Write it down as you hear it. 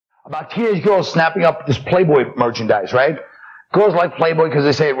about teenage girls snapping up this Playboy merchandise, right? Girls like Playboy because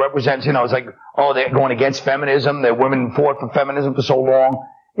they say it represents, you know, it's like, oh, they're going against feminism. Their women fought for feminism for so long,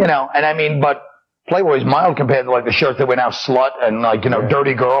 you know. And I mean, but Playboy's mild compared to like the shirts that wear now, slut and like, you know,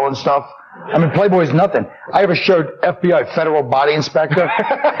 dirty girl and stuff. I mean, Playboy's nothing. I have a shirt, FBI Federal Body Inspector,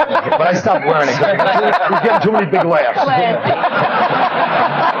 but I stopped wearing it. He's getting too many big laughs.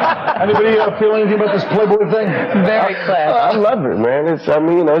 Anybody feel anything about this Playboy thing? Very classy. I love it, man. It's, I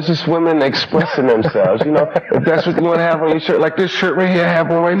mean, you know, it's just women expressing themselves. You know, if that's what you want to have on your shirt, like this shirt right here, I have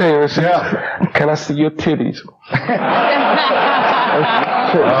one right now. It says, "Can I see your titties?"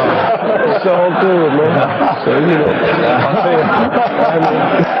 It's all good, man. So, you know,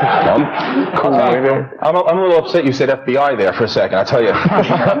 I'm cool, man. I'm a little upset you said FBI there for a second. I'll tell you.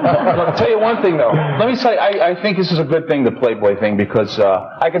 I'll tell you one thing, though. Let me say, I think this is a good thing, the Playboy thing, because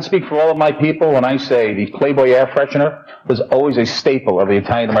I can speak for all of my people when I say the Playboy air freshener was always a staple of the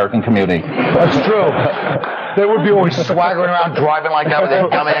Italian-American community. That's true. They would be always swaggering around, driving like that with their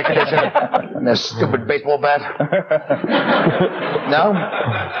dumb air conditioner and their stupid baseball bat. No?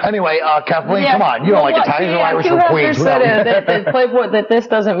 Anyway, Kathleen, come on. You don't like Italians or Irish or Queens. You said that Playboy, that this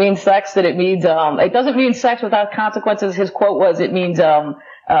doesn't mean sex, that it means, it doesn't mean sex without consequences. His quote was, it means,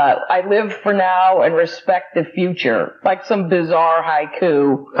 I live for now and respect the future. Like some bizarre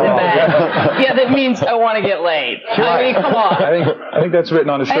haiku. That means I want to get laid. I mean, come on. I think that's written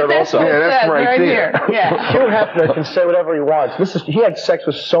on his shirt also. Yeah, that's right there. Yeah. Hugh Hefner can say whatever he wants. He had sex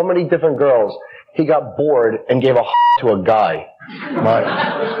with so many different girls. He got bored and gave a to a guy. Right.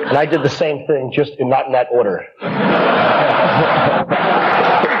 And I did the same thing, just not in that order.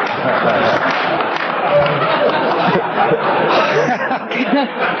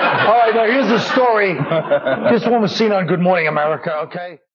 All right, now here's the story. This one was seen on Good Morning America, okay?